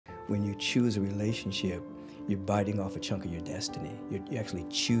when you choose a relationship, you're biting off a chunk of your destiny. You're actually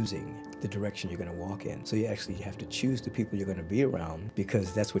choosing the direction you're going to walk in. So you actually have to choose the people you're going to be around,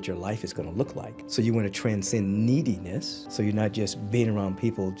 because that's what your life is going to look like. So you want to transcend neediness. So you're not just being around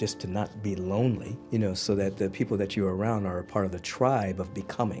people just to not be lonely, so that the people that you're around are a part of the tribe of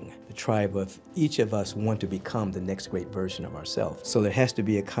becoming. The tribe of each of us want to become the next great version of ourselves. So there has to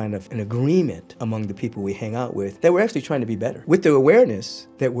be a kind of an agreement among the people we hang out with that we're actually trying to be better, with the awareness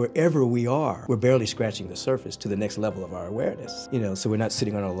that wherever we are, we're barely scratching the surface to the next level of our awareness. So we're not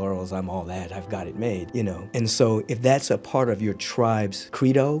sitting on our laurels, I'm all that, I've got it made, And so if that's a part of your tribe's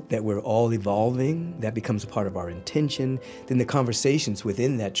credo, that we're all evolving, that becomes a part of our intention, then the conversations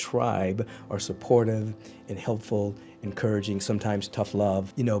within that tribe are supportive and helpful, encouraging, sometimes tough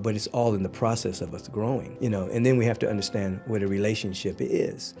love, but it's all in the process of us growing, and then we have to understand what a relationship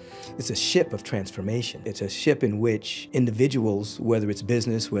is. It's a ship of transformation. It's a ship in which individuals, whether it's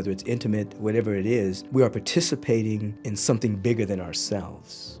business, whether it's intimate, whatever it is, we are participating in something bigger than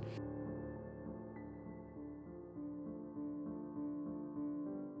ourselves.